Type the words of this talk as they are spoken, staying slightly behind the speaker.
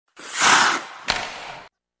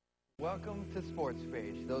Welcome to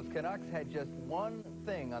SportsPage. Those Canucks had just one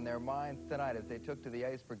thing on their minds tonight as they took to the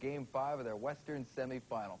ice for Game 5 of their Western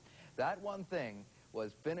semifinal. That one thing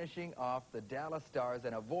was finishing off the Dallas Stars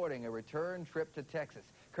and avoiding a return trip to Texas.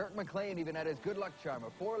 Kirk McLean even had his good luck charm, a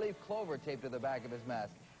four-leaf clover taped to the back of his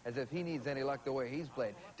mask, as if he needs any luck the way he's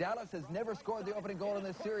played. Dallas has never scored the opening goal in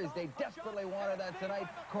this series. They desperately wanted that tonight.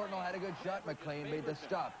 Courtnall had a good shot. McLean made the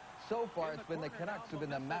stop. So far, it's been the Canucks who've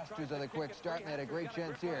been the masters of the quick start, and they had a great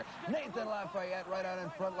chance here. Nathan Lafayette right out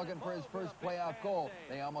in front looking for his first playoff goal.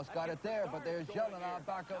 They almost got it there, but there's Jelena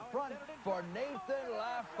back up front for Nathan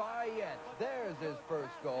Lafayette. There's his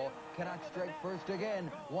first goal. Canucks strike first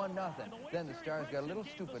again, 1-0. Then the Stars got a little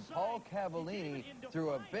stupid. Paul Cavallini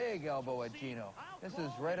threw a big elbow at Gino. This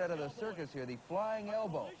is right out of the circus here, the flying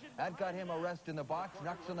elbow. That got him a rest in the box.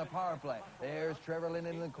 Nucks on the power play. There's Trevor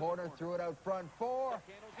Linden in the corner, threw it out front for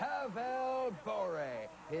Pavel Bure,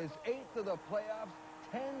 his 8th of the playoffs,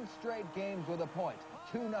 10 straight games with a point,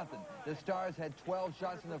 2-0. The Stars had 12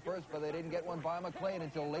 shots in the first, but they didn't get one by McLean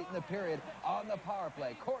until late in the period on the power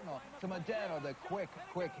play. Courtnall to Modano, the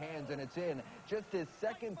quick hands, and it's in. Just his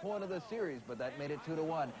second point of the series, but that made it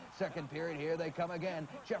 2-1. Second period, here they come again.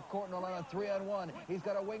 Jeff Courtnall on a 3-on-1. He's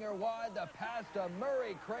got a winger wide, the pass to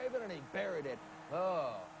Murray Craven, and he buried it.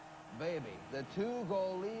 Oh, baby, the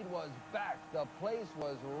 2-goal lead was back. The place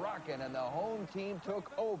was rocking, and the home team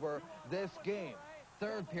took over this game.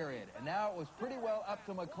 Third period, and now it was pretty well up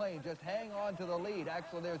to McLean. Just hang on to the lead.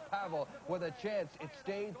 Actually, there's Pavel with a chance. It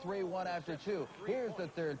stayed 3-1 after 2. Here's the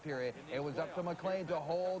third period. It was up to McLean to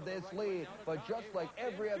hold this lead, but just like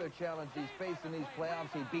every other challenge he's faced in these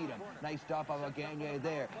playoffs, he beat him. Nice stop of Gagne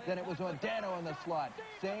there. Then it was Modano in the slot.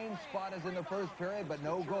 Same spot as in the first period, but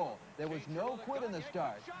no goal. There was no quit in the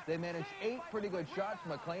Stars. They managed 8 pretty good shots.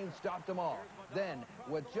 McLean stopped them all. Then,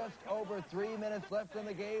 with just over 3 minutes left in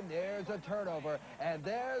the game, there's a turnover, and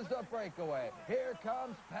there's the breakaway. Here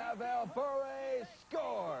comes Pavel Bure,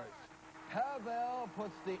 scores! Pavel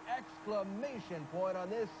puts the exclamation point on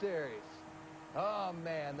this series. Oh,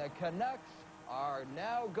 man, the Canucks are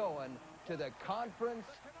now going to the conference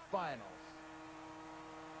finals.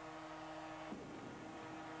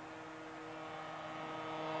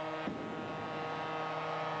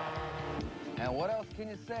 And what else can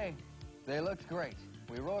you say? They looked great.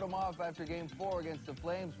 We wrote them off after Game 4 against the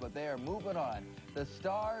Flames, but they are moving on. The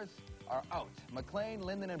Stars are out. McLean,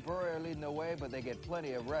 Linden, and Bure are leading the way, but they get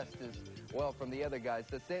plenty of rest as well from the other guys.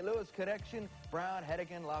 The St. Louis connection, Brown,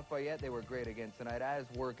 Hedican, Lafayette, they were great again tonight, as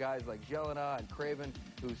were guys like Jelena and Craven,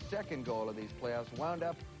 whose second goal of these playoffs wound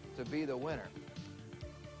up to be the winner.